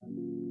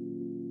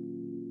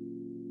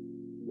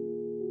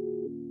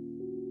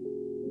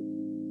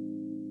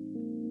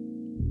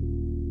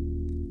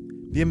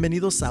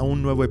Bienvenidos a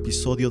un nuevo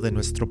episodio de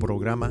nuestro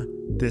programa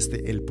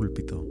Desde el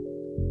Púlpito.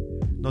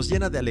 Nos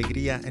llena de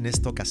alegría en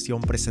esta ocasión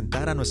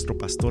presentar a nuestro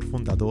pastor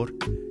fundador,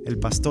 el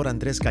pastor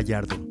Andrés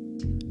Gallardo,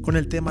 con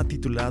el tema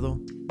titulado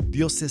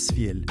Dios es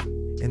fiel,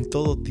 en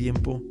todo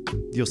tiempo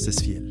Dios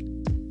es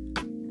fiel.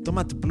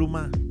 Toma tu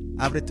pluma,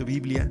 abre tu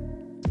Biblia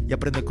y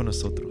aprende con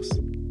nosotros.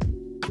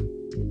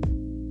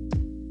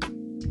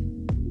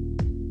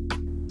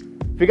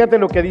 Fíjate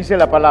lo que dice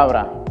la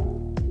palabra.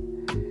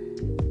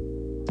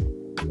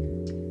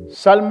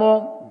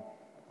 Salmo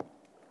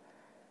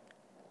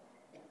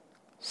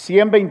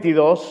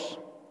 122,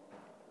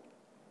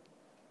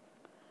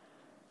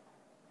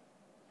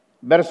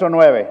 verso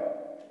 9.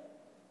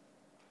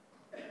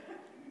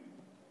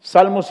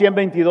 Salmo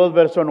 122,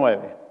 verso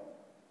 9.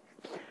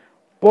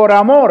 Por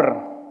amor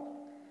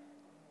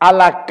a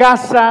la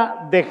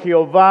casa de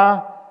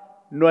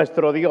Jehová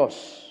nuestro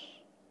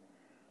Dios,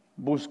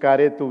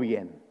 buscaré tu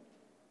bien.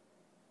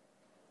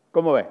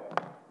 ¿Cómo ve?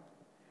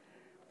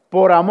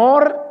 Por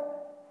amor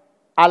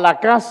a la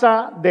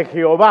casa de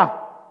Jehová,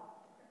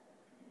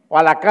 o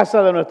a la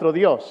casa de nuestro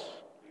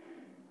Dios,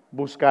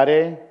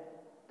 buscaré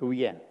tu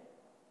bien.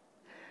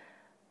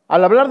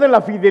 Al hablar de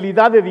la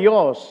fidelidad de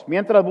Dios,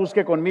 mientras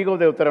busque conmigo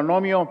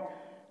Deuteronomio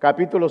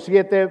capítulo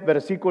 7,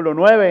 versículo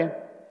 9,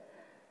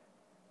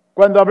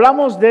 cuando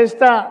hablamos de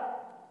esta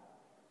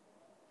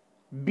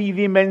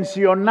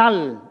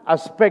bidimensional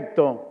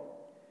aspecto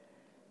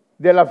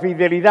de la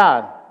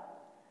fidelidad,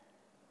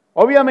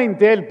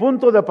 obviamente el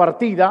punto de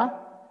partida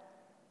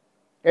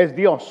es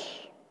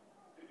Dios.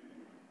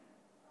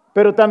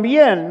 Pero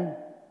también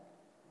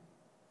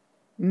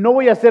no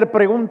voy a hacer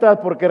preguntas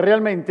porque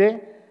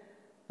realmente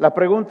las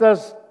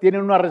preguntas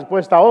tienen una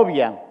respuesta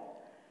obvia.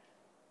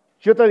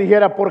 Yo te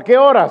dijera, ¿por qué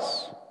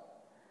oras?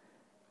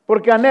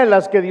 Porque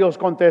anhelas que Dios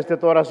conteste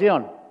tu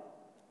oración.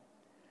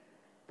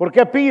 ¿Por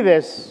qué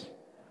pides?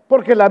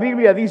 Porque la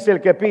Biblia dice el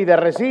que pide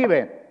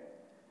recibe.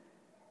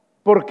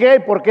 ¿Por qué?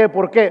 ¿Por qué?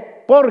 ¿Por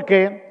qué?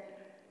 Porque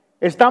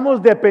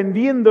estamos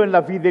dependiendo en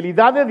la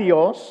fidelidad de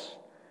Dios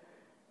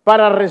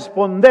para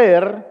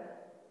responder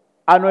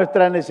a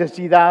nuestra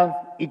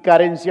necesidad y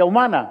carencia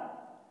humana.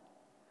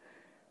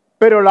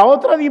 Pero la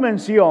otra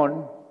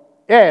dimensión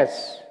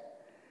es,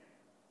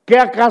 ¿que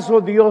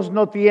acaso Dios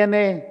no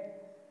tiene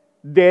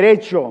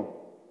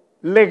derecho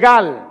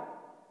legal,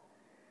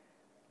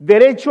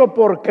 derecho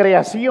por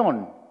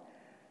creación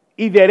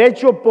y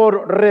derecho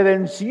por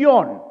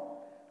redención,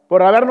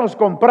 por habernos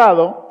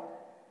comprado,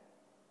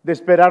 de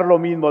esperar lo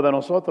mismo de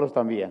nosotros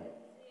también?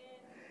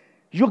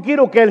 Yo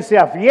quiero que Él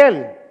sea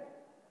fiel,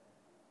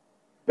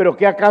 pero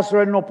 ¿qué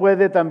acaso Él no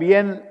puede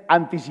también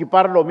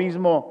anticipar lo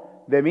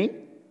mismo de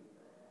mí?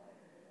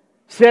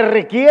 Se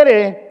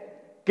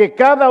requiere que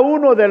cada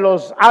uno de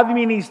los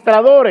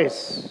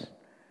administradores,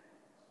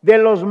 de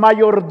los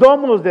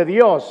mayordomos de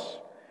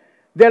Dios,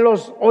 de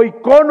los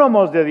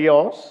oikónomos de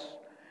Dios,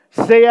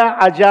 sea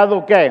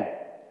hallado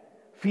 ¿qué?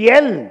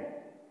 Fiel.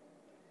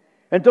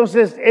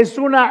 Entonces es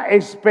una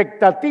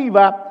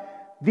expectativa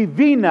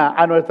divina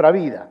a nuestra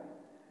vida.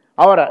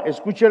 Ahora,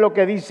 escuche lo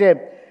que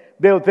dice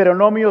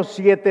Deuteronomio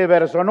 7,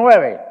 verso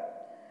 9.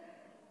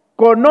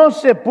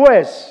 Conoce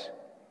pues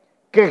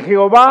que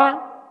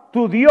Jehová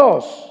tu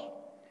Dios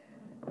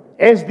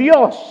es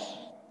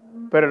Dios,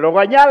 pero luego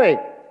añade,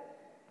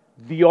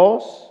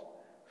 Dios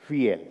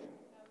fiel.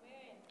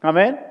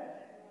 Amén.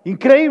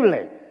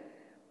 Increíble.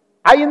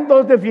 Hay en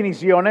dos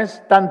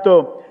definiciones,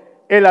 tanto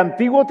el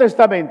Antiguo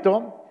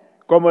Testamento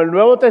como el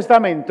Nuevo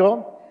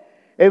Testamento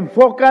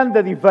enfocan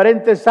de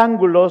diferentes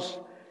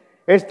ángulos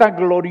esta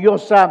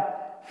gloriosa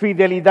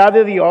fidelidad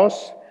de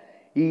Dios.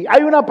 Y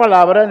hay una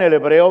palabra en el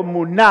hebreo,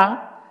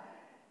 muná.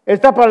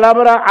 Esta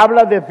palabra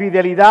habla de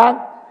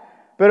fidelidad,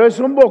 pero es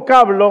un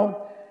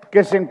vocablo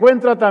que se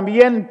encuentra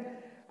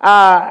también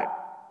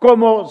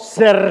como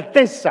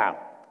certeza,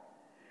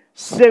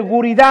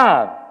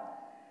 seguridad.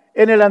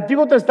 En el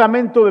Antiguo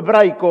Testamento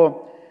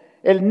hebraico,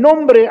 el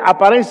nombre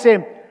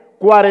aparece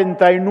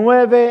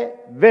 49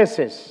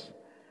 veces,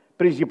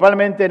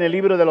 principalmente en el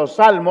libro de los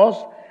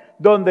Salmos,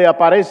 donde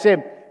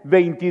aparece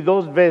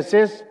 22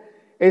 veces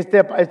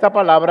esta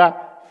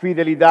palabra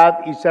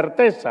fidelidad y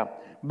certeza.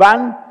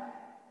 Van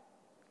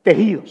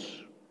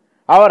tejidos.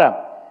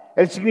 Ahora,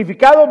 el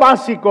significado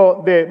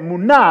básico de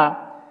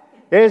muná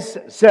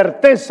es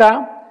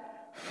certeza,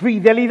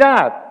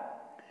 fidelidad.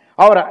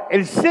 Ahora,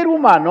 el ser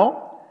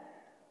humano,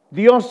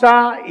 Dios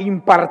ha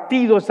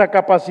impartido esa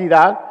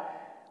capacidad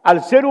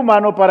al ser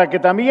humano para que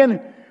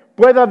también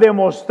pueda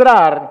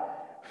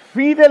demostrar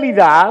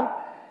fidelidad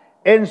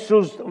en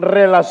sus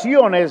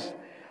relaciones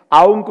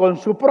aún con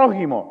su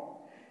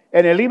prójimo.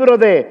 En el libro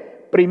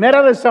de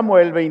Primera de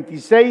Samuel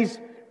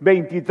 26,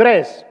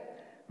 23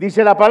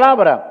 dice la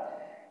palabra: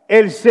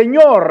 el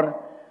Señor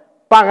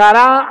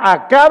pagará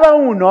a cada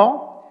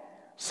uno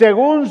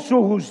según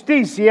su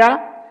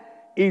justicia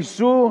y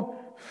su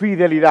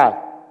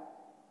fidelidad.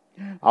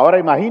 Ahora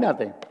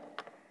imagínate,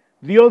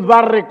 Dios va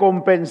a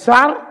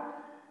recompensar,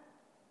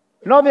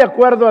 no de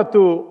acuerdo a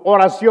tu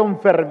oración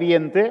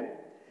ferviente,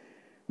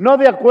 no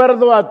de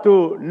acuerdo a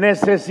tu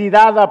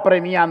necesidad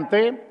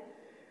apremiante,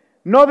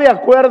 no de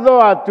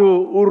acuerdo a tu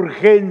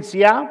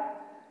urgencia,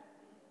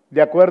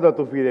 de acuerdo a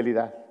tu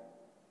fidelidad.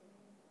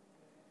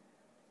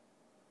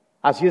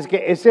 Así es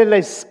que esa es la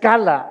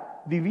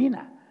escala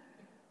divina.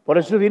 Por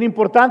eso es bien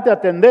importante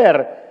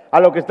atender a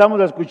lo que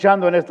estamos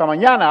escuchando en esta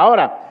mañana.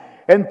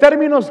 Ahora, en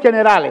términos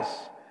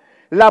generales,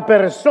 la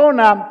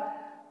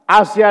persona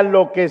hacia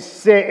lo que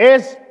se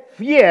es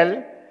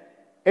fiel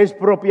es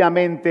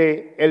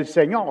propiamente el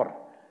Señor.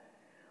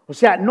 O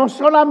sea, no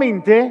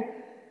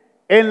solamente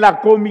en la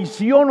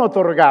comisión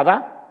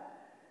otorgada,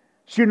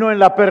 sino en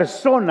la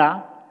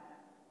persona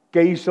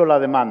que hizo la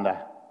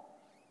demanda.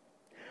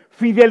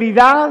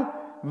 Fidelidad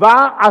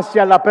va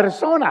hacia la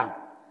persona.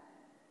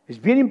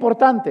 Es bien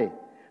importante.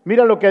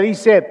 Mira lo que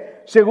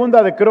dice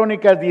Segunda de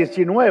Crónicas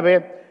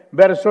 19,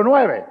 verso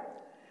 9.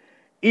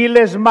 Y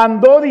les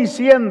mandó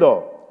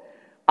diciendo: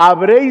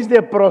 habréis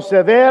de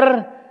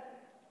proceder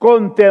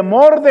con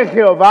temor de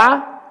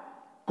Jehová,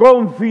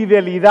 con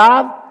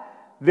fidelidad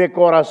de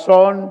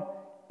corazón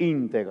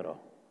íntegro.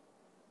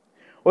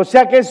 O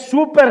sea que es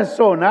su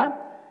persona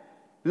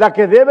la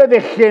que debe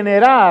de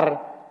generar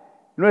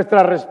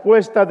nuestra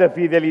respuesta de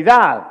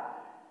fidelidad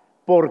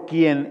por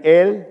quien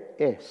Él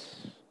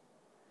es,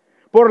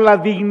 por la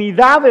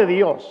dignidad de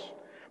Dios,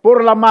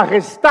 por la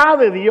majestad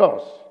de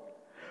Dios.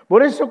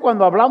 Por eso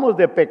cuando hablamos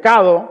de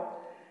pecado,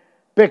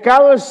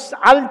 pecado es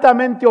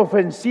altamente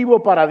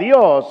ofensivo para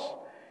Dios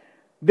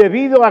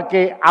debido a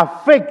que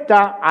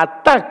afecta,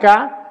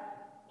 ataca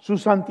su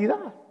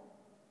santidad.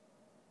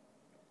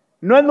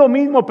 No es lo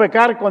mismo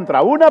pecar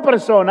contra una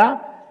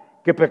persona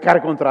que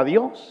pecar contra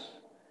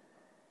Dios,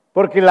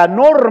 porque la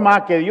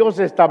norma que Dios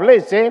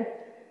establece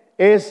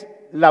es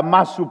la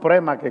más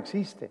suprema que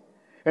existe.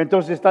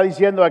 Entonces está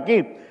diciendo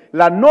aquí,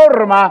 la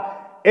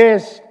norma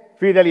es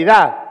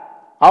fidelidad.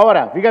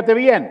 Ahora, fíjate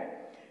bien,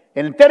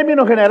 en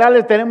términos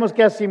generales tenemos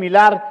que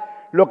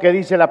asimilar lo que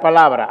dice la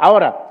palabra.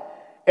 Ahora,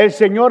 el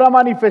Señor ha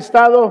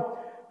manifestado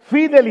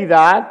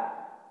fidelidad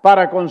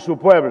para con su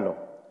pueblo.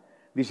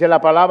 Dice la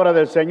palabra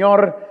del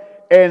Señor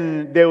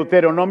en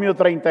Deuteronomio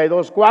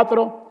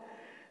 32:4.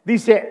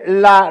 Dice,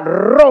 la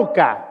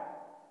roca,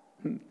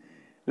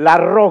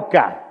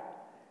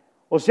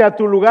 o sea,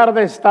 tu lugar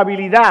de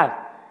estabilidad,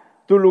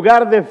 tu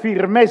lugar de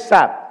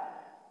firmeza,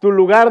 tu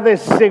lugar de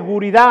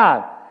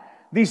seguridad.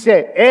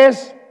 Dice,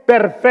 es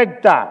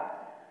perfecta,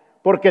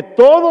 porque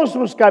todos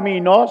sus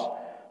caminos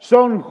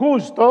son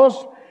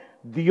justos,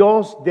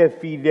 Dios de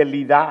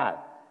fidelidad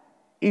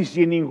y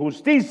sin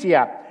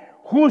injusticia,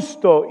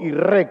 justo y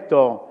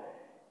recto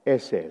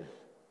es Él.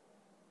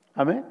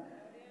 Amén.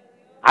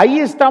 Ahí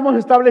estamos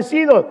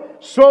establecidos,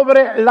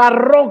 sobre la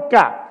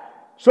roca,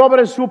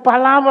 sobre su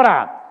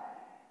palabra.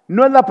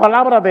 No es la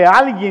palabra de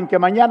alguien que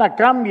mañana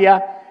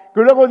cambia,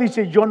 que luego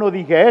dice, yo no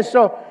dije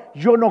eso,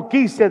 yo no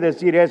quise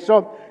decir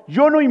eso,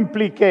 yo no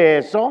impliqué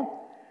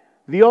eso.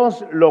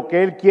 Dios lo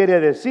que Él quiere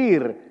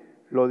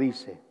decir, lo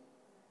dice.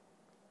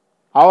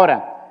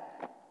 Ahora,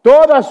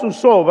 todas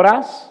sus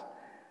obras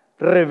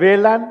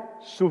revelan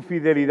su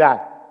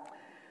fidelidad.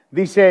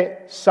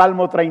 Dice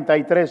Salmo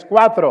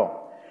 33:4,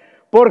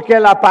 porque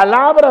la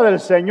palabra del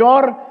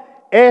Señor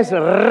es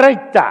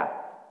recta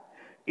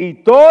y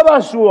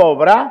toda su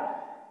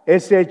obra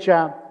es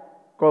hecha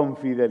con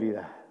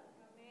fidelidad.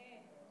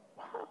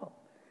 Wow.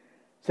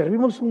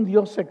 Servimos un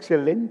Dios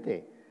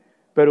excelente,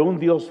 pero un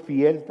Dios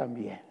fiel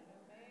también.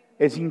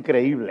 Es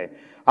increíble.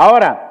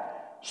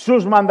 Ahora,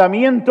 sus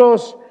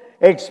mandamientos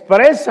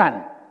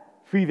expresan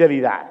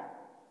fidelidad.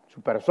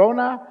 Su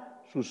persona,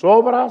 sus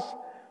obras,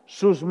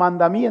 sus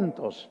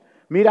mandamientos.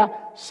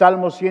 Mira,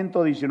 Salmo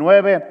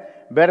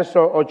 119,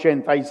 verso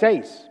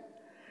 86.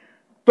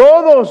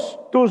 Todos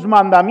tus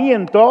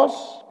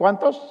mandamientos,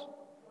 ¿cuántos?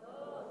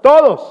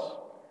 Todos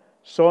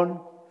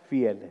son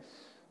fieles.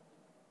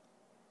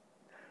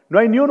 No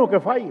hay ni uno que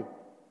falle.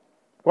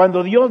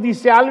 Cuando Dios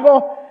dice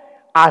algo,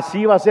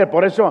 así va a ser.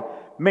 Por eso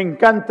me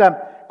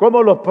encanta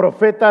cómo los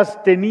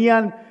profetas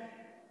tenían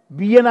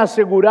bien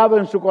asegurado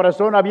en su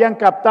corazón, habían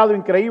captado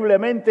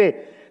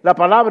increíblemente la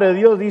palabra de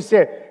Dios.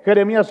 Dice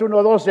Jeremías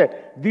 1:12,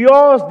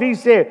 Dios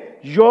dice,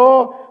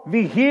 yo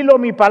vigilo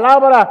mi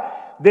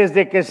palabra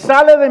desde que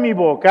sale de mi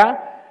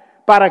boca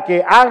para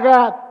que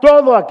haga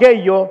todo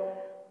aquello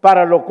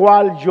para lo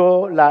cual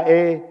yo la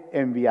he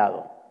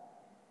enviado.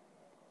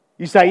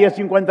 Isaías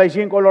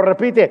 55 lo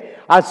repite,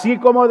 así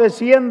como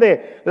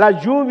desciende la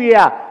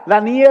lluvia, la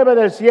nieve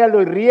del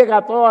cielo y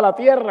riega toda la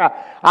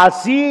tierra,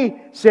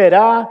 así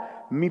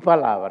será mi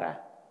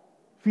palabra.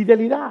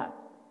 Fidelidad,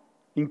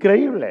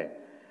 increíble.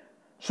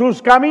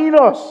 Sus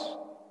caminos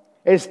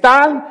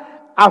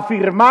están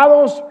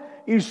afirmados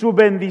y su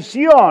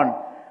bendición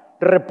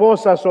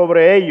reposa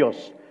sobre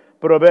ellos.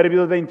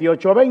 Proverbios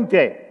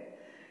 28:20.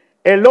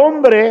 El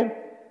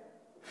hombre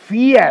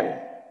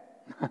fiel,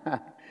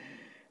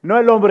 no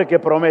el hombre que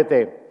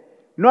promete,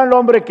 no el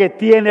hombre que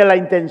tiene la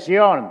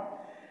intención,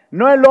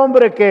 no el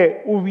hombre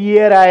que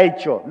hubiera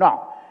hecho,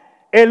 no,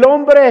 el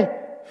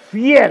hombre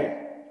fiel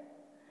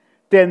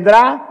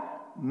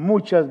tendrá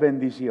muchas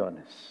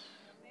bendiciones.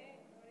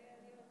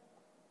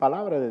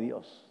 Palabra de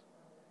Dios.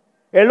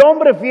 El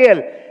hombre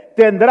fiel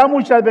tendrá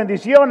muchas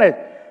bendiciones,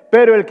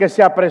 pero el que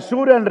se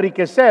apresura a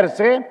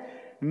enriquecerse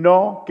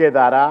no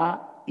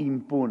quedará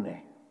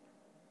impune.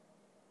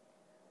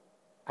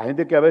 Hay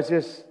gente que a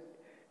veces,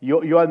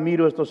 yo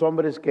admiro a estos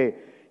hombres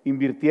que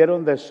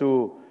invirtieron de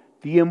su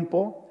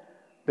tiempo,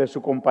 de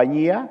su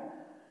compañía.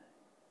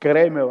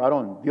 Créeme,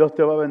 varón, Dios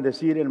te va a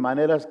bendecir en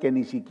maneras que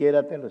ni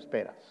siquiera te lo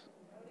esperas.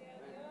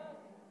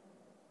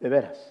 De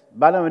veras,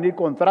 van a venir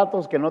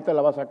contratos que no te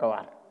la vas a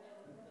acabar.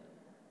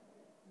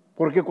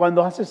 Porque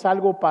cuando haces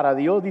algo para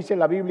Dios, dice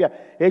la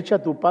Biblia,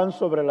 echa tu pan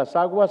sobre las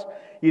aguas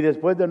y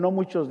después de no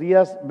muchos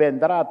días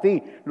vendrá a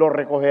ti, lo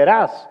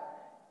recogerás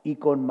y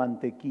con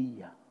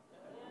mantequilla.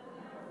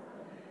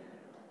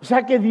 O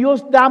sea que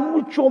Dios da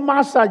mucho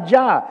más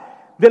allá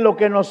de lo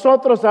que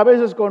nosotros a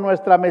veces con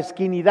nuestra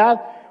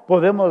mezquinidad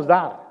podemos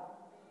dar.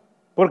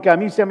 Porque a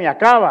mí se me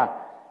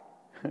acaba.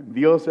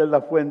 Dios es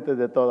la fuente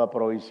de toda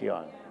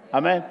provisión.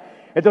 Amén.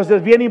 Entonces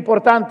es bien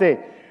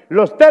importante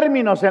los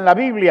términos en la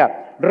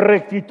Biblia: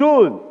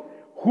 rectitud,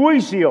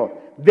 juicio,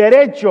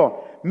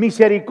 derecho,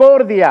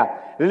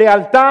 misericordia,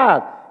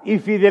 lealtad y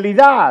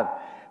fidelidad.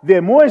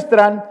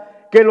 Demuestran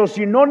que los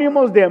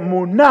sinónimos de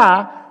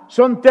muná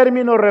son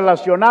términos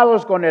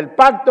relacionados con el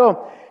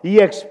pacto y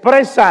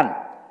expresan,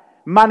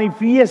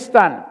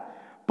 manifiestan,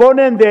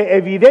 ponen de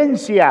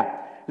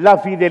evidencia la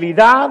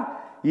fidelidad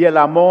y el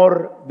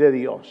amor de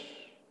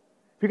Dios.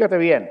 Fíjate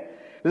bien,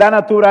 la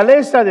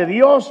naturaleza de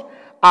Dios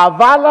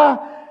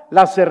avala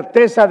la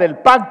certeza del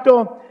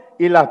pacto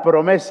y las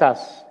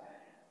promesas.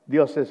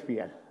 Dios es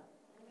fiel.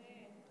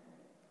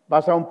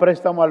 Vas a un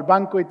préstamo al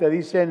banco y te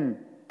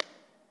dicen,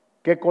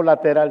 ¿qué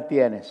colateral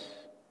tienes?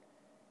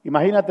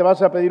 Imagínate,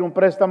 vas a pedir un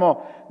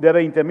préstamo de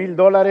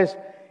 $20,000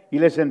 y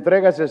les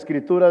entregas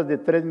escrituras de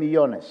 3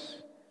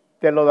 millones.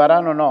 ¿Te lo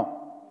darán o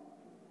no?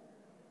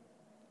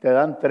 Te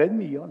dan 3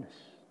 millones.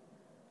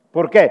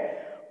 ¿Por qué?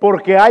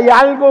 Porque hay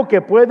algo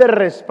que puede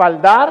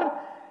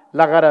respaldar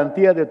la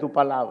garantía de tu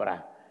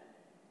palabra.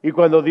 Y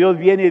cuando Dios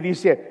viene y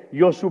dice,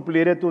 yo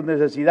supliré tus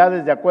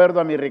necesidades de acuerdo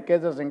a mis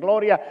riquezas en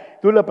gloria,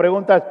 tú le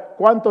preguntas,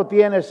 ¿cuánto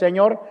tienes,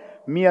 Señor?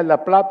 Mía es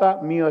la plata,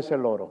 mío es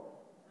el oro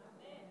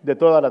de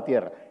toda la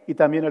tierra y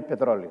también el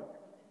petróleo.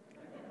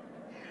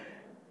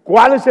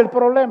 ¿Cuál es el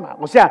problema?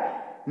 O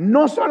sea,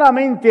 no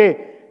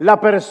solamente la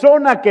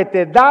persona que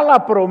te da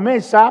la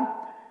promesa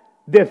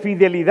de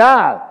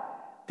fidelidad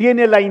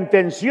tiene la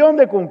intención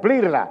de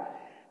cumplirla,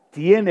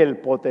 tiene el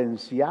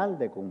potencial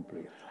de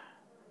cumplirla.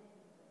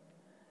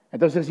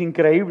 Entonces es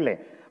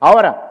increíble.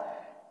 Ahora,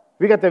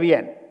 fíjate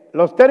bien,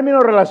 los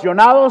términos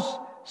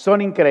relacionados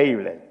son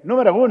increíbles.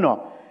 Número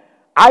 1,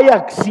 hay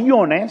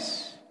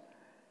acciones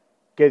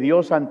que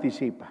Dios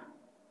anticipa.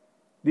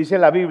 Dice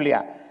la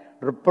Biblia,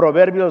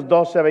 Proverbios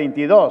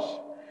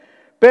 12:22,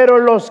 pero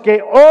los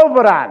que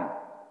obran,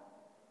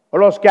 o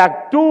los que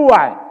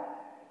actúan,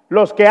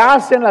 los que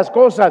hacen las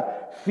cosas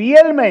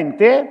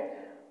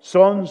fielmente,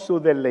 son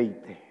su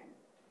deleite.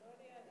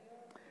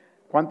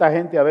 ¿Cuánta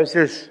gente a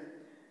veces,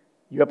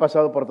 yo he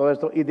pasado por todo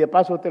esto, y de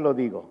paso te lo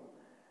digo,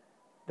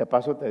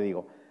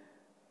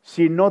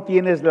 si no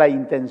tienes la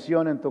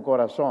intención en tu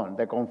corazón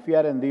de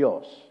confiar en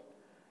Dios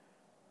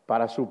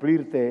para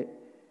suplirte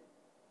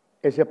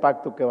ese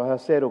pacto que vas a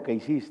hacer o que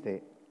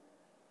hiciste,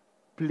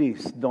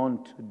 please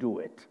don't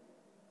do it.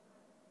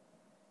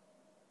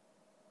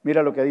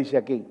 Mira lo que dice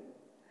aquí.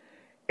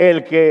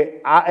 El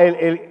que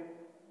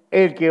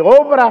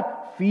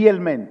obra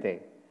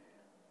fielmente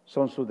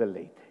son su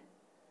deleite.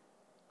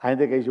 Hay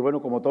gente que dice,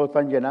 bueno, como todos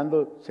están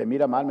llenando, se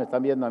mira mal, me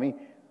están viendo a mí.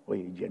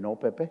 Oye, llenó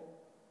Pepe.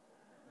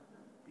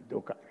 Y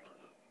tú, Carlos.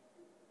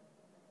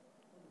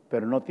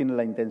 Pero no tiene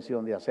la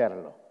intención de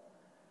hacerlo.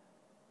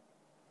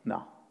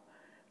 No.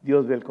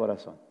 Dios ve el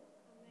corazón.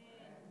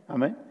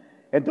 Amén.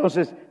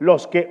 Entonces,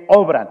 los que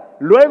obran.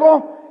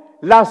 Luego,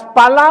 las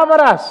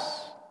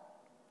palabras.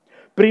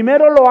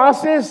 Primero lo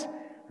haces,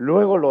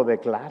 luego lo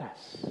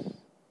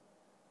declaras.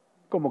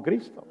 Como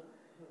Cristo.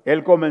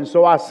 Él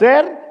comenzó a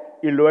hacer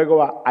y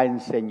luego a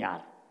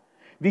enseñar.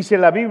 Dice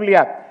la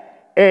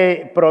Biblia,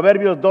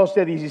 Proverbios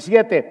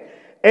 12:17,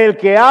 el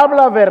que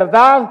habla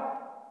verdad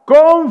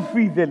con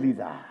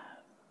fidelidad.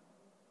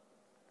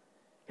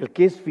 El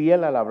que es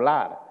fiel al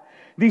hablar.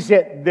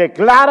 Dice,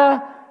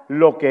 declara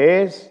lo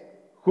que es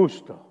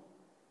justo.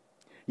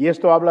 Y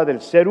esto habla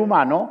del ser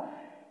humano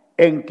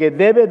en que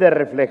debe de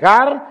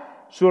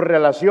reflejar su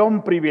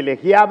relación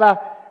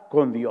privilegiada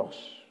con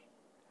Dios.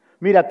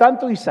 Mira,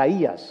 tanto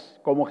Isaías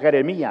como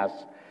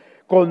Jeremías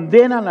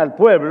condenan al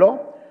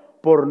pueblo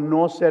por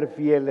no ser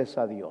fieles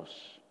a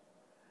Dios.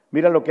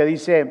 Mira lo que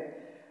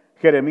dice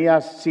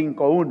Jeremías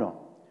 5:1.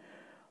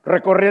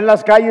 Recorred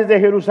las calles de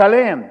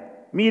Jerusalén,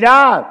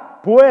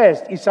 mirad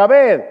pues y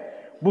sabed,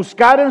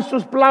 buscar en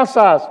sus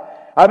plazas,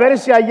 a ver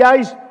si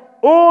halláis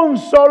un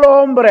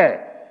solo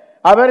hombre,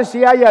 a ver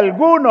si hay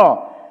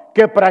alguno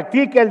que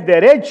practique el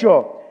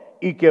derecho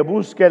y que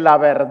busque la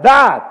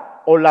verdad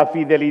o la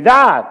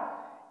fidelidad,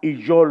 y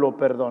yo lo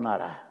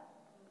perdonará.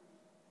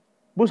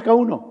 Busca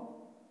uno.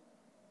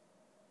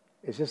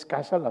 Es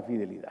escasa la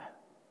fidelidad.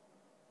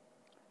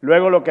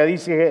 Luego lo que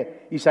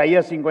dice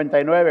Isaías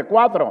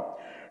 59:4.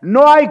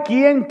 No hay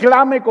quien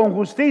clame con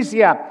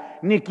justicia,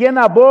 ni quien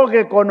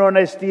abogue con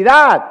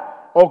honestidad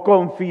o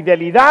con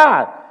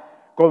fidelidad.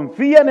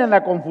 Confían en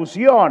la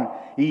confusión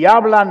y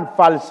hablan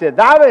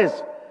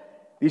falsedades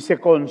y se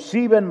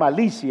conciben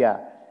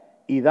malicia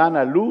y dan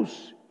a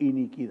luz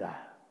iniquidad.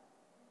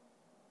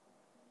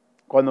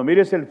 Cuando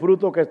mires el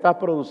fruto que estás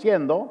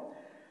produciendo,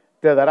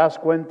 te darás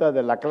cuenta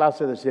de la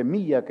clase de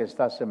semilla que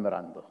estás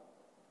sembrando.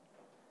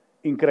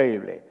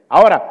 Increíble.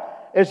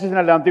 Ahora, eso es en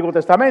el Antiguo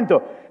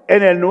Testamento.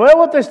 En el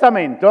Nuevo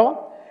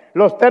Testamento,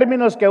 los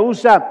términos que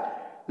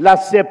usa la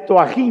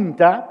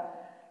Septuaginta,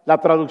 la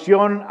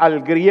traducción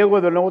al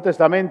griego del Nuevo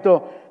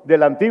Testamento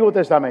del Antiguo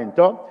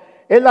Testamento,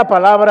 es la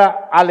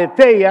palabra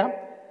aletheia.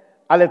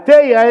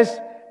 Aletheia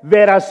es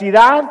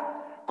veracidad,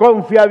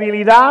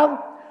 confiabilidad,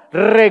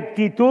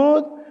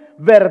 rectitud,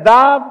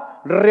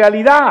 verdad,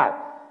 realidad.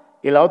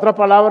 Y la otra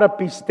palabra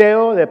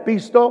pisteo, de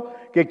pisto,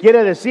 que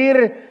quiere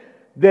decir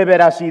de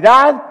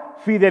veracidad,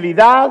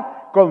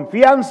 fidelidad,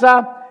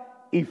 confianza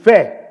y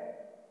fe.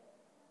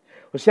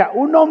 O sea,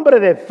 un hombre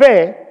de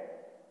fe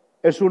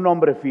es un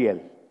hombre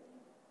fiel.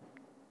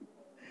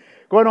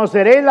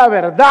 Conoceréis la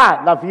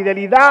verdad, la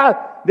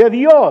fidelidad de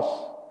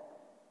Dios.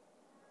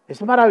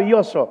 Es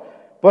maravilloso.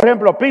 Por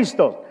ejemplo,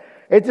 pistos.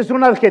 Este es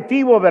un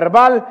adjetivo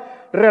verbal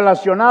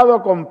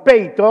relacionado con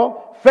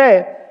peito,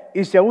 fe,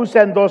 y se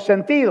usa en dos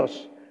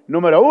sentidos.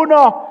 Número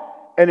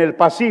uno, en el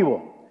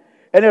pasivo.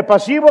 En el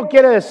pasivo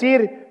quiere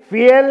decir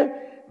fiel,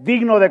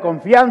 digno de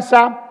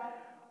confianza,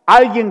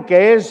 alguien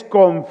que es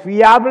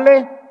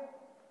confiable,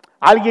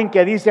 alguien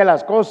que dice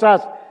las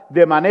cosas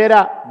de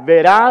manera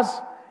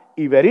veraz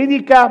y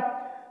verídica,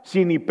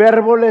 sin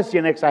hipérboles,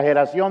 sin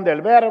exageración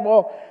del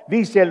verbo,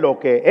 dice lo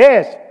que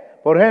es,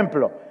 por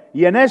ejemplo.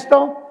 Y en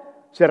esto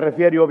se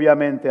refiere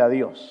obviamente a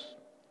Dios.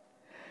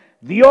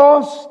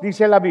 Dios,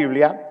 dice la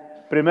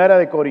Biblia,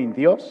 1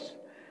 Corintios,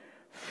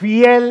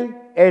 fiel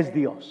es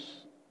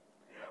Dios,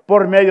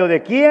 por medio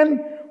de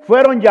quien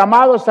fueron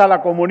llamados a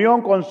la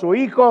comunión con su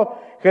Hijo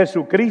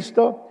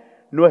Jesucristo,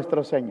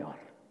 nuestro Señor.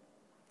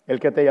 El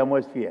que te llamó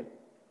es fiel.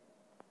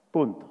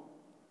 Punto.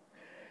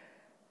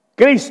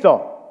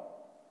 Cristo,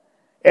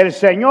 el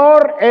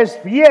Señor es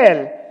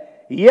fiel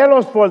y Él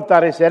los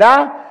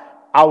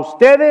fortalecerá a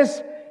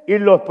ustedes y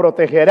los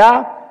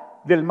protegerá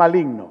del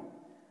maligno.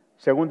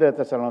 Segunda de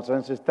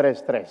Tesalonicenses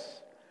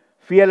 3:3.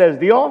 Fiel es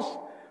Dios,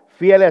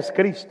 fiel es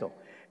Cristo.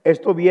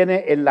 Esto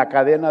viene en la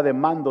cadena de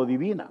mando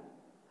divina.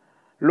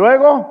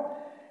 Luego,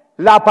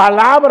 la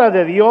palabra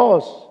de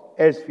Dios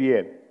es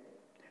fiel.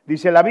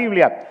 Dice la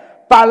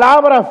Biblia,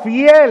 palabra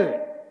fiel.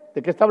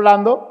 ¿De qué está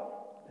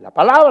hablando? La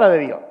palabra de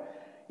Dios.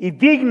 Y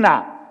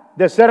digna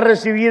de ser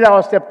recibida o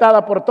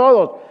aceptada por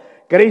todos.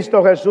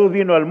 Cristo Jesús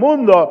vino al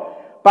mundo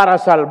para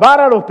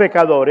salvar a los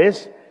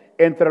pecadores,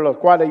 entre los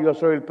cuales yo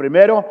soy el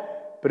primero.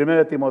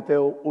 1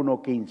 Timoteo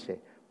 1:15.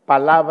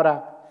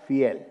 Palabra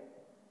fiel.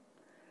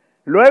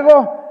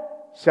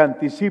 Luego se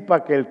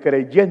anticipa que el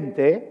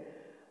creyente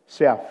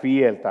sea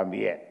fiel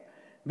también.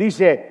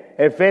 Dice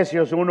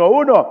Efesios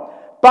 1:1,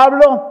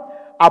 Pablo,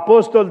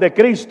 apóstol de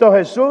Cristo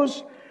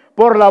Jesús,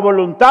 por la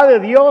voluntad de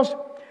Dios,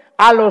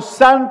 a los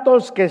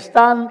santos que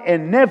están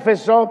en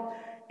Éfeso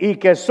y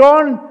que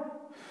son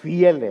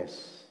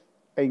fieles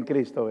en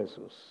Cristo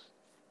Jesús.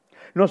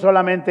 No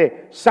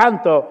solamente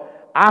santo,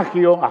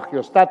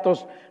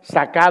 agiostatos,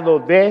 sacado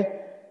de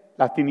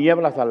las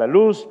tinieblas a la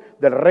luz,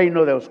 del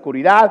reino de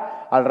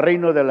oscuridad al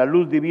reino de la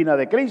luz divina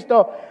de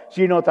Cristo,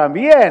 sino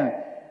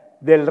también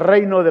del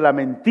reino de la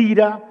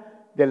mentira,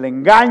 del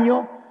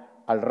engaño,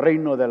 al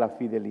reino de la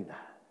fidelidad.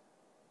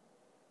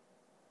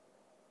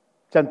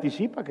 Se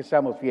anticipa que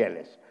seamos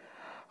fieles.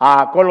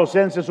 A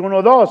Colosenses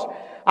 1:2,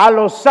 a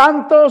los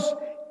santos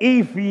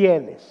y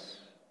fieles.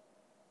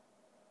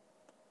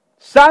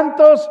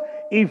 Santos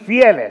y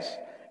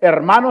fieles,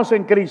 hermanos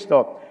en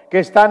Cristo, que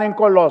están en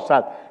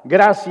Colosas,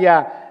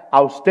 gracia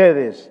a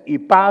ustedes y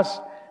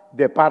paz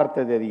de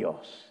parte de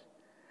Dios.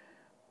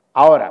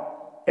 Ahora,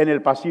 en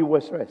el pasivo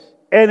eso es.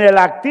 En el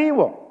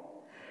activo,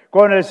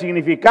 con el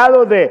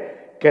significado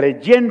de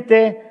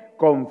creyente,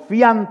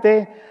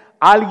 confiante,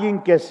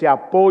 alguien que se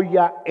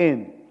apoya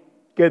en,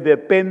 que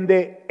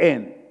depende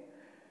en.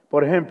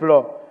 Por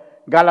ejemplo,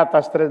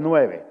 Gálatas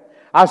 3:9.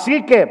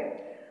 Así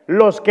que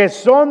los que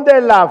son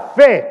de la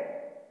fe,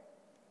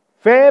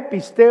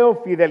 pisteo,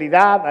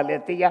 fidelidad,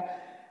 aletheia,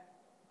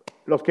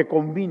 los que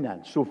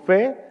combinan su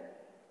fe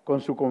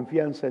con su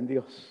confianza en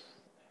Dios.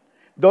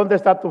 ¿Dónde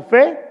está tu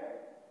fe?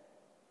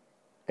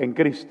 En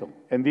Cristo,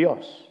 en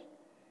Dios.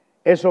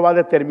 Eso va a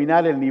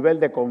determinar el nivel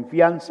de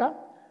confianza,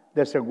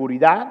 de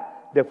seguridad,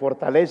 de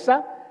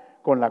fortaleza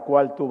con la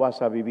cual tú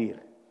vas a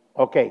vivir.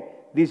 Ok,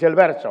 dice el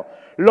verso,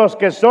 los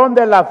que son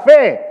de la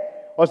fe,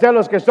 o sea,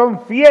 los que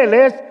son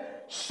fieles,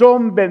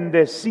 son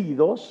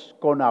bendecidos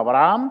con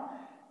Abraham,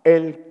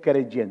 el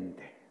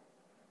creyente.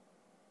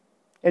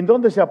 ¿En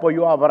dónde se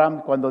apoyó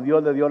Abraham cuando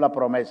Dios le dio la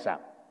promesa?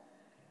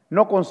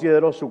 No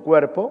consideró su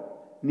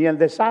cuerpo ni el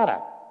de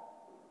Sara.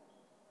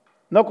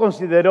 No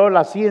consideró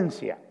la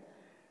ciencia.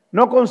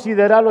 No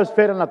consideró la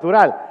esfera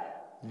natural.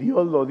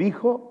 Dios lo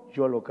dijo,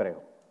 yo lo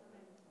creo.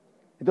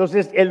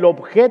 Entonces, el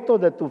objeto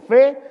de tu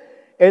fe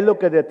es lo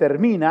que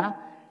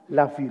determina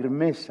la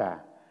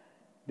firmeza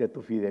de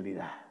tu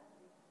fidelidad.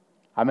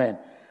 Amén.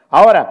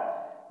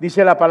 Ahora,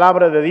 dice la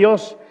palabra de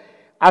Dios,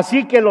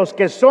 así que los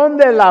que son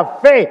de la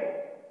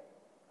fe,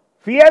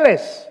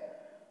 fieles,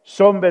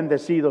 son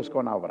bendecidos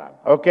con Abraham.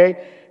 ¿Ok?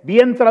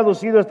 Bien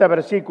traducido este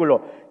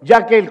versículo,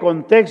 ya que el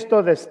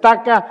contexto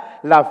destaca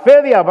la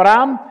fe de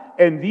Abraham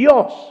en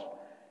Dios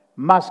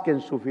más que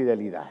en su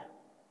fidelidad.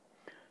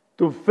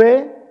 Tu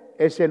fe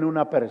es en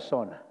una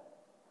persona,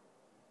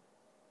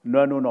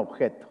 no en un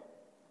objeto.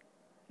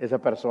 Esa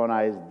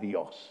persona es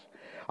Dios.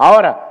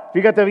 Ahora,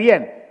 fíjate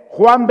bien,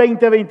 Juan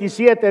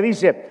 20:27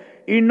 dice,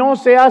 y no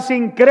seas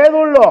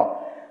incrédulo,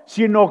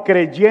 sino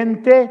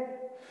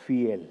creyente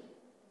fiel.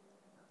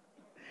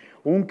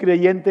 Un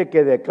creyente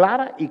que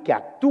declara y que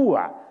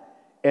actúa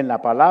en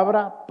la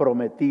palabra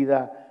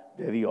prometida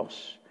de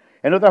Dios.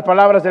 En otras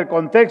palabras, el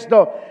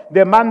contexto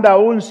demanda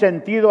un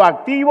sentido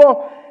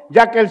activo,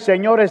 ya que el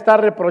Señor está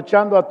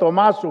reprochando a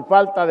Tomás su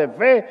falta de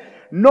fe.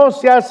 No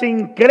seas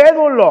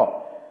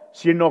incrédulo,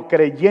 sino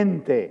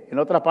creyente. En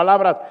otras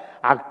palabras,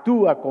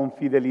 actúa con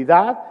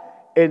fidelidad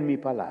en mi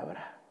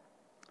palabra.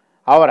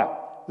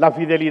 Ahora, la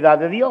fidelidad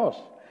de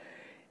Dios.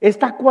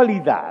 Esta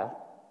cualidad,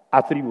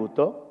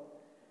 atributo,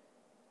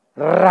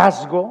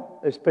 rasgo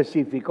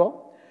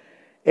específico,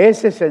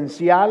 es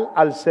esencial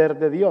al ser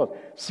de Dios.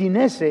 Sin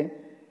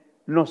ese,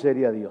 no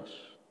sería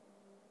Dios.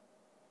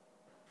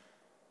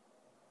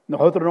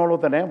 Nosotros no lo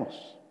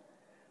tenemos.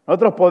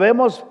 Nosotros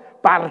podemos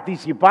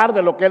participar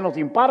de lo que Él nos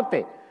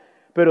imparte,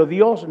 pero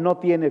Dios no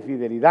tiene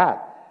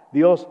fidelidad.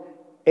 Dios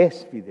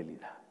es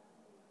fidelidad.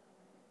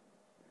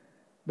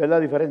 ¿Ves la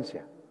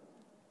diferencia?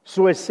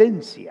 Su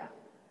esencia.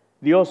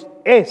 Dios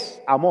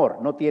es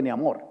amor, no tiene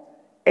amor.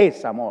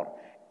 Es amor.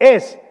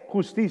 Es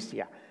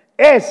justicia.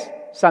 Es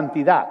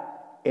santidad.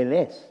 Él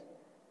es.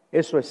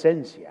 Es su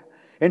esencia.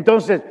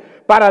 Entonces,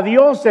 para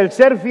Dios el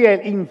ser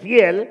fiel,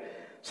 infiel,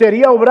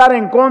 sería obrar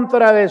en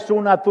contra de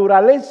su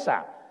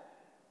naturaleza,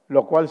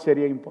 lo cual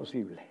sería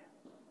imposible.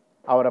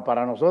 Ahora,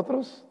 para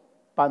nosotros,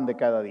 pan de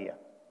cada día.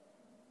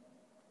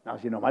 No,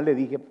 si nomás le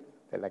dije,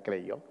 se la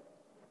creyó.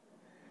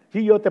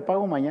 Sí, yo te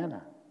pago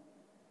mañana.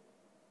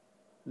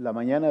 La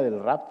mañana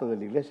del rapto de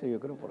la iglesia, yo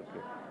creo, porque.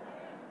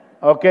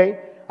 Ok,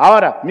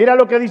 ahora, mira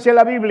lo que dice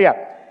la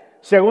Biblia.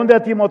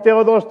 2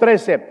 Timoteo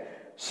 2:13.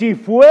 Si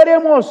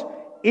fuéramos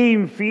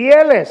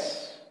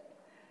infieles,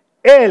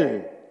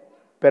 Él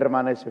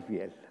permanece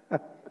fiel.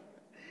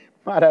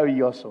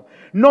 Maravilloso.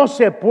 No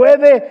se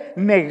puede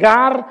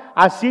negar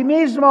a sí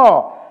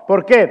mismo.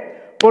 ¿Por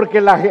qué? Porque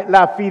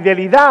la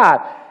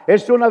fidelidad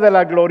es una de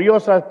las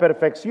gloriosas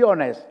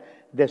perfecciones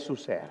de su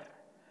ser.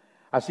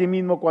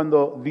 Asimismo,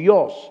 cuando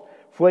Dios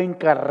fue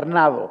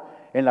encarnado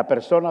en la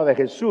persona de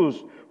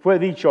Jesús, fue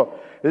dicho,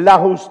 la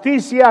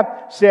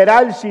justicia será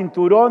el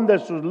cinturón de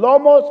sus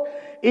lomos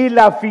y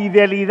la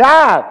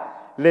fidelidad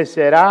lo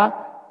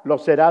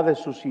será de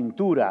su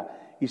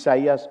cintura.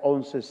 Isaías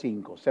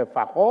 11:5. Se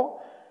fajó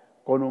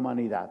con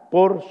humanidad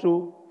por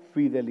su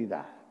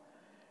fidelidad.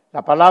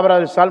 La palabra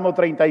del Salmo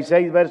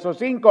 36, verso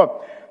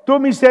 5. Tu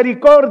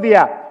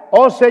misericordia,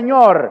 oh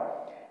Señor,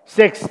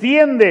 se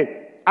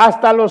extiende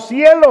hasta los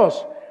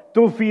cielos,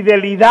 tu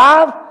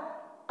fidelidad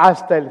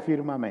hasta el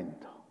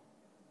firmamento.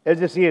 Es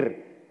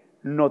decir,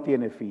 no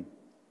tiene fin.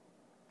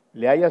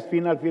 ¿Le hayas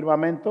fin al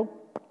firmamento?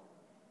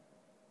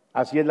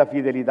 Así es la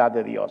fidelidad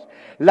de Dios.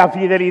 La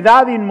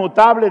fidelidad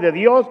inmutable de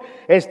Dios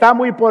está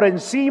muy por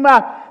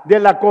encima de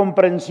la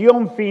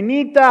comprensión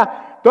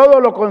finita. Todo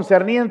lo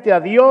concerniente a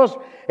Dios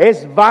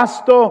es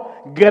vasto,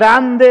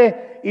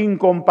 grande,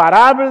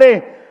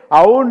 incomparable,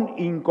 aún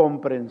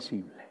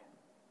incomprensible.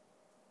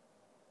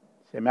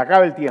 Se me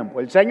acaba el tiempo.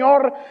 El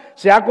Señor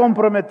se ha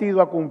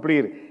comprometido a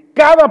cumplir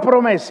cada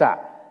promesa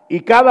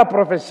y cada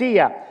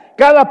profecía,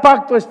 cada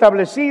pacto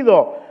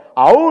establecido,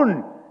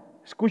 aún,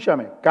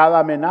 escúchame, cada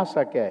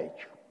amenaza que ha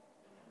hecho.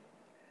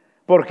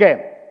 ¿Por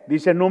qué?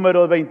 Dice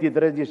Números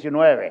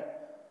 23:19.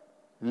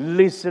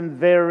 Listen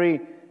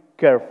very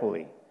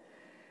carefully.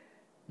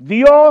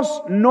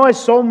 Dios no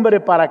es hombre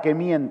para que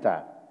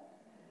mienta,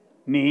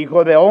 ni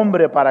hijo de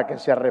hombre para que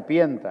se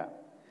arrepienta.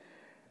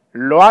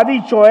 Lo ha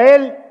dicho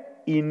Él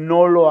y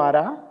no lo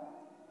hará.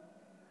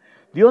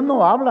 Dios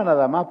no habla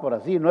nada más por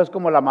así, no es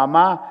como la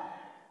mamá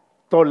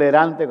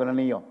tolerante con el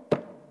niño.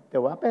 Te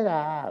voy a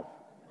pegar.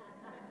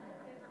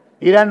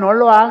 Mira, no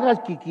lo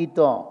hagas,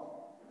 chiquito.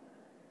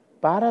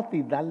 Párate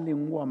y dale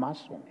un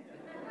guamazo.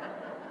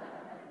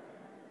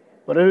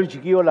 Por eso el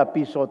chiquillo la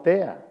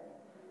pisotea.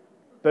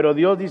 Pero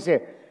Dios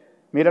dice,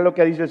 mira lo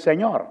que dice el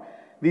Señor.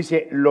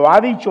 Dice, lo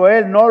ha dicho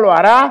Él, no lo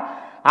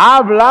hará. Ha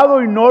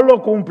hablado y no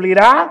lo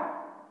cumplirá.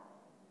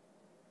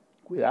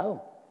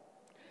 Cuidado.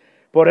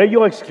 Por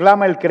ello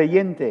exclama el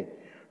creyente,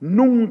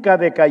 nunca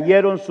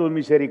decayeron sus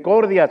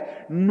misericordias,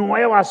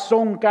 nuevas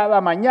son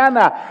cada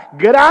mañana,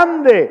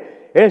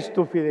 grande es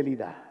tu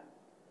fidelidad.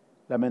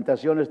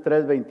 Lamentaciones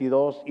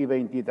 3:22 y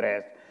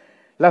 23.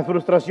 Las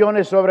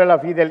ilustraciones sobre la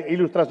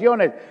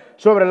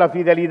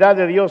fidelidad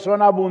de Dios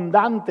son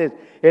abundantes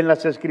en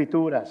las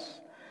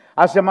Escrituras.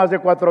 Hace más de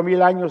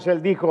 4,000 años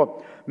Él dijo: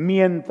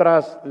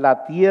 mientras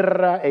la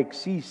tierra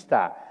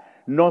exista,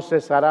 no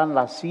cesarán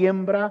la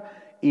siembra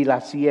y la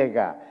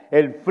siega,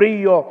 el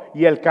frío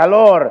y el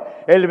calor,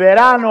 el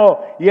verano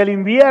y el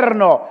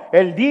invierno,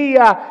 el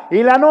día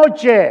y la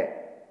noche.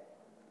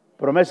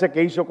 Promesa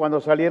que hizo cuando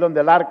salieron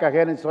del arca,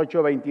 Génesis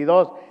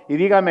 8:22. Y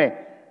dígame,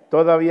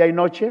 ¿todavía hay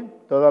noche?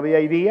 ¿Todavía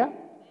hay día?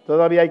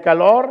 ¿Todavía hay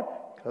calor?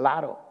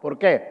 Claro. ¿Por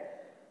qué?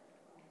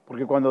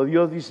 Porque cuando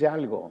Dios dice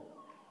algo,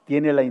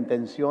 tiene la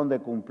intención de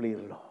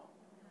cumplirlo.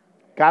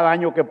 Cada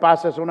año que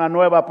pasa es una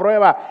nueva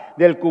prueba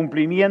del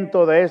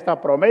cumplimiento de esta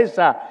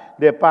promesa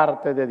de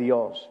parte de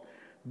Dios.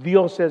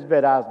 Dios es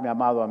veraz, mi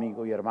amado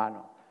amigo y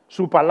hermano.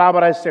 Su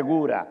palabra es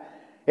segura,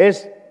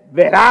 es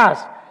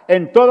veraz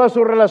en todas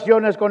sus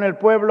relaciones con el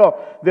pueblo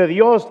de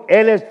Dios.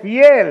 Él es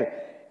fiel.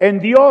 En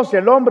Dios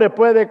el hombre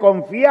puede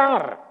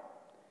confiar.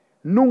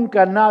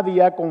 Nunca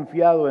nadie ha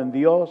confiado en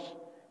Dios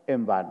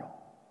en vano.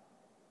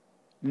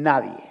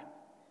 Nadie.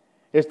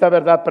 Esta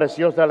verdad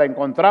preciosa la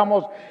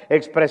encontramos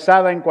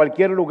expresada en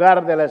cualquier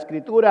lugar de la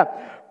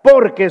Escritura,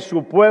 porque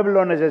su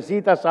pueblo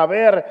necesita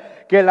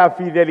saber que la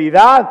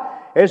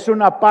fidelidad es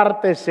una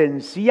parte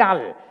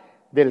esencial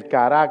del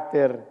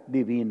carácter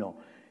divino.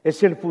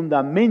 Es el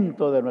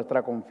fundamento de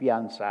nuestra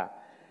confianza.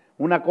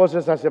 Una cosa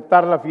es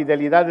aceptar la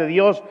fidelidad de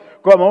Dios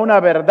como una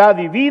verdad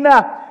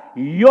divina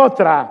y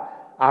otra,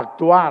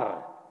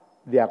 actuar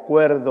de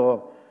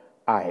acuerdo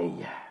a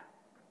ella.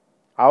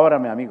 Ahora,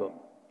 mi amigo,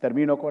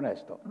 termino con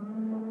esto.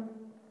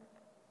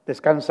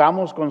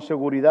 Descansamos con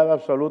seguridad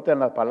absoluta en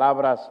las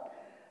palabras: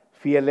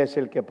 fiel es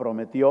el que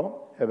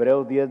prometió,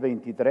 Hebreos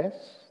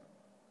 10:23.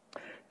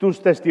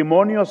 Tus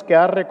testimonios que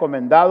has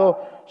recomendado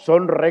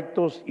son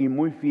rectos y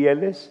muy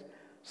fieles,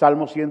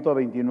 Salmo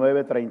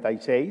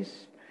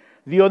 129:36.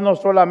 Dios no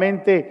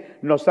solamente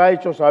nos ha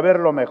hecho saber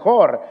lo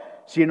mejor,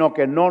 sino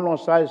que no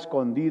nos ha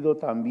escondido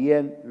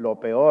también lo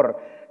peor.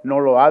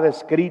 Nos lo ha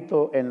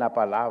descrito en la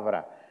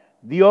palabra.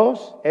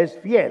 Dios es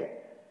fiel,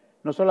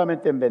 no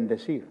solamente en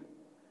bendecir,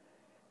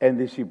 en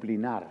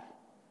disciplinar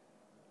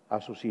a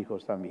sus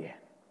hijos también.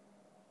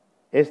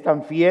 Es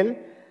tan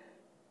fiel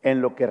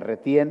en lo que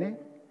retiene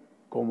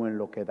como en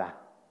lo que da.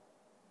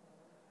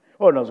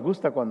 Nos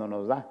gusta cuando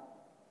nos da,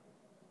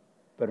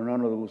 pero no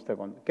nos gusta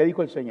cuando... ¿Qué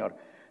dijo el Señor?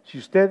 Si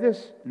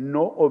ustedes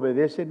no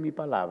obedecen mi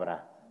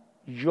palabra,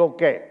 ¿yo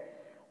qué?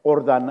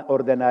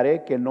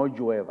 Ordenaré que no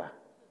llueva.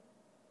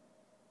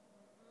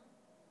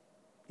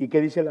 ¿Y qué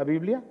dice la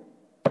Biblia?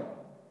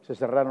 Se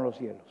cerraron los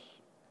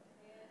cielos.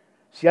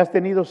 Si has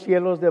tenido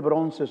cielos de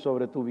bronce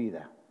sobre tu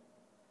vida,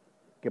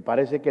 que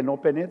parece que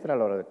no penetra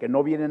la hora, que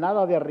no viene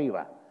nada de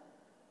arriba,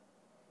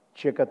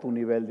 checa tu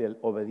nivel de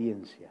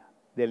obediencia,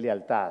 de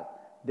lealtad,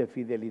 de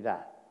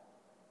fidelidad.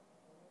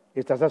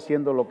 ¿Estás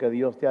haciendo lo que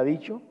Dios te ha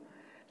dicho?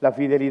 La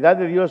fidelidad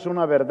de Dios es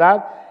una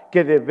verdad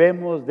que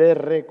debemos de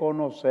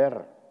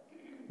reconocer.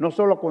 No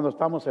solo cuando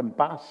estamos en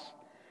paz,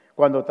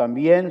 cuando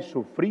también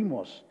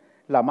sufrimos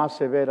la más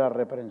severa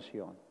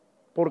reprensión.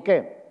 ¿Por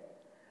qué?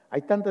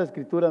 Hay tantas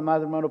escrituras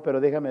más, hermano, pero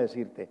déjame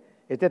decirte,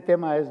 este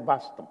tema es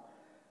vasto,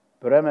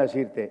 pero déjame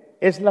decirte,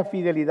 es la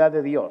fidelidad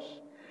de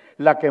Dios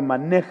la que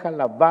maneja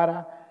la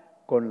vara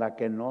con la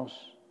que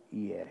nos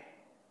hiere.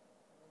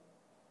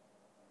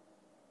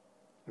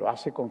 Lo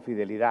hace con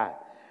fidelidad.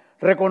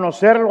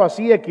 Reconocerlo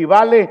así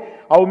equivale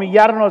a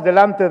humillarnos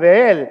delante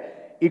de Él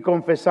y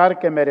confesar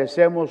que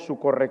merecemos su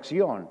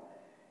corrección.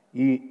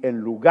 Y en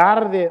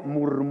lugar de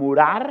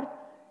murmurar,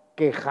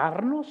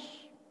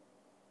 quejarnos,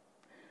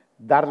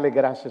 darle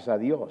gracias a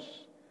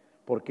Dios,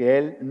 porque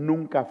Él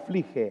nunca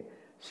aflige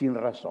sin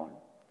razón.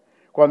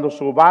 Cuando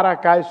su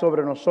vara cae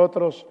sobre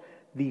nosotros,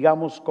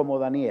 digamos como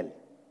Daniel: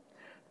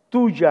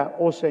 tuya,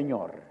 oh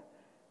Señor,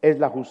 es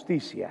la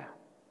justicia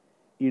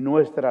y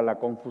nuestra la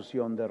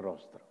confusión de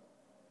rostro.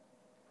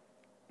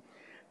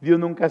 Dios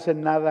nunca hace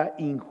nada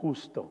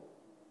injusto,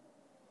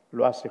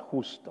 lo hace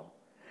justo.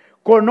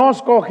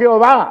 Conozco,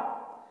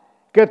 Jehová,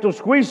 que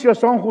tus juicios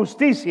son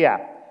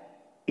justicia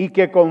y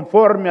que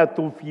conforme a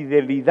tu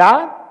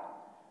fidelidad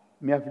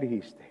me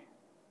afligiste.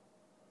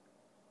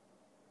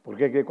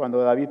 Porque que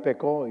cuando David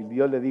pecó y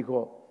Dios le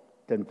dijo: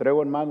 ¿te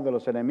entrego en manos de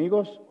los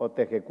enemigos o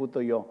te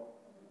ejecuto yo?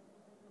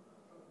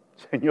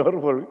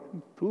 Señor,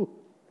 tú,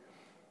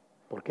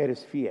 porque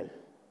eres fiel.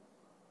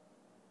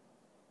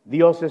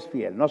 Dios es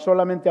fiel, no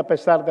solamente a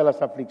pesar de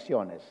las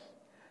aflicciones,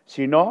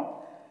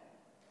 sino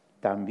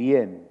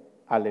también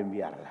al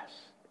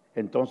enviarlas.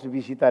 Entonces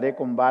visitaré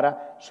con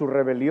vara su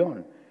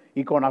rebelión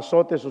y con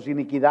azote sus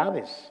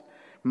iniquidades,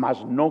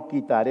 mas no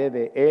quitaré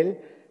de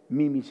él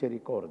mi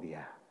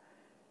misericordia,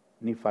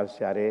 ni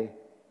falsearé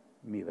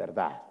mi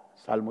verdad.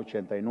 Salmo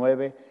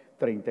 89,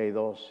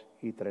 32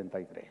 y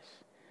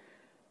 33.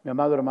 Mi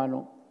amado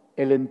hermano,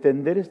 el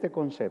entender este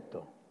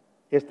concepto,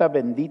 esta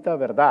bendita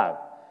verdad,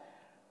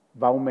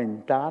 va a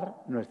aumentar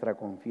nuestra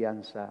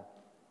confianza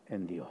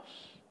en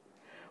Dios.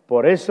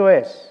 Por eso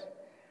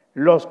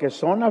los que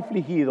son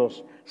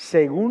afligidos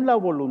según la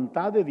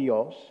voluntad de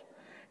Dios,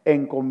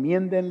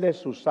 encomiéndenle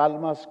sus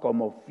almas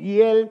como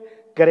fiel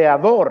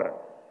creador,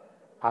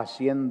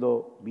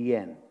 haciendo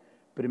bien.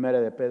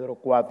 Primera de Pedro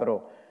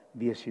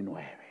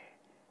 4:19.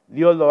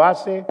 Dios lo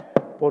hace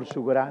por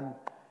su gran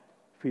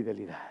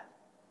fidelidad.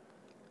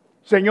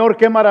 Señor,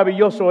 qué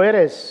maravilloso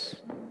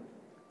eres.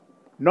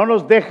 No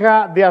nos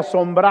deja de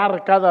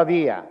asombrar cada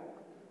día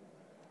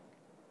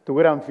tu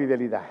gran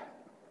fidelidad.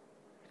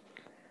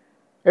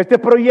 Este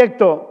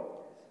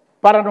proyecto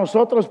para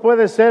nosotros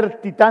puede ser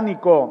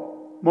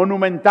titánico,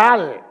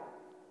 monumental,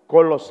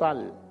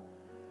 colosal.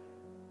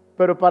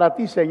 Pero para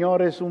ti,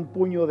 Señor, es un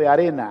puño de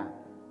arena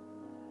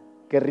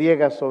que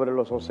riega sobre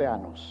los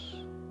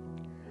océanos.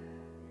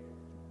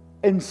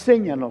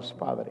 Enséñanos,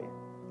 Padre,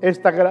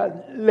 esta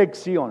gran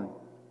lección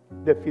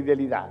de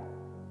fidelidad.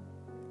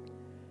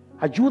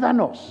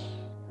 Ayúdanos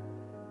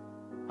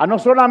a no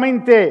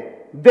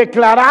solamente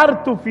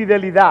declarar tu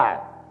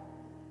fidelidad,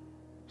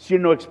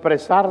 sino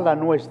expresar la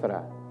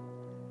nuestra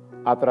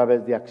a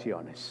través de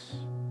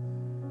acciones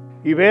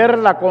y ver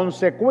la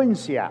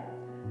consecuencia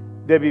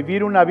de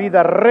vivir una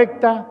vida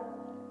recta,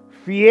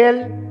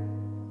 fiel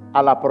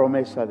a la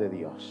promesa de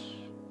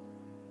Dios.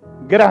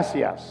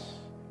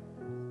 Gracias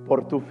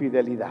por tu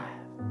fidelidad.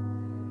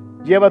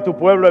 Lleva a tu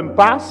pueblo en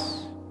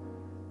paz,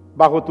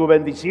 bajo tu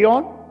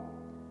bendición,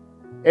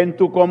 en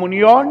tu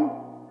comunión,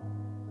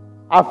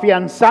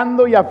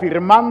 afianzando y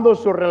afirmando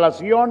su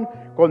relación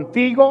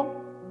contigo,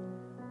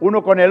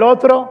 uno con el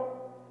otro,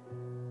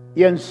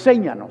 y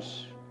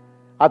enséñanos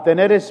a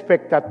tener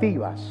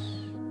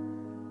expectativas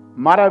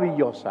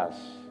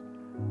maravillosas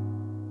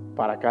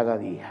para cada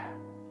día.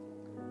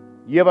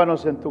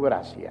 Llévanos en tu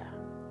gracia,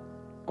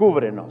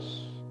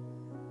 cúbrenos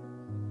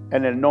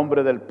en el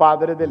nombre del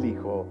Padre, del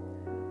Hijo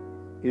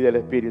y del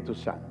Espíritu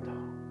Santo.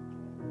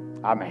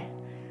 Amén.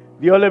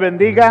 Dios le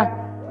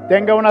bendiga,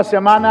 tenga una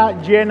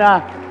semana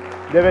llena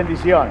de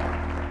bendición.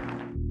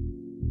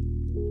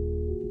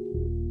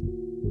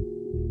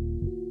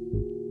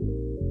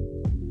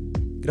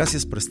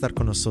 Gracias por estar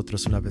con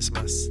nosotros una vez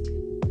más.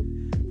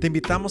 Te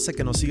invitamos a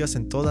que nos sigas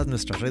en todas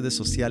nuestras redes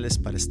sociales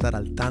para estar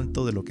al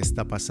tanto de lo que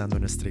está pasando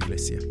en nuestra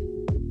iglesia.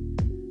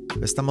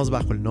 Estamos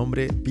bajo el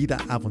nombre Vida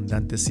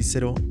Abundante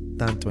Cícero,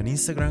 tanto en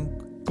Instagram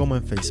como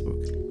en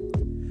Facebook.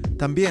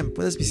 También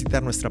puedes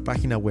visitar nuestra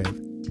página web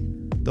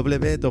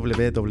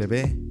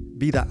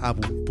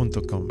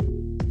www.vidaabu.com,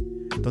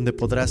 donde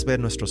podrás ver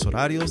nuestros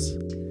horarios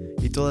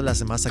y todas las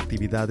demás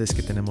actividades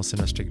que tenemos en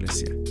nuestra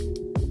iglesia.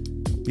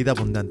 Vida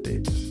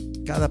Abundante,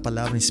 cada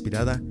palabra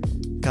inspirada,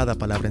 cada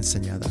palabra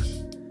enseñada.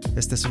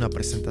 Esta es una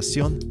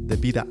presentación de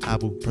Vida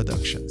Abu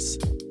Productions.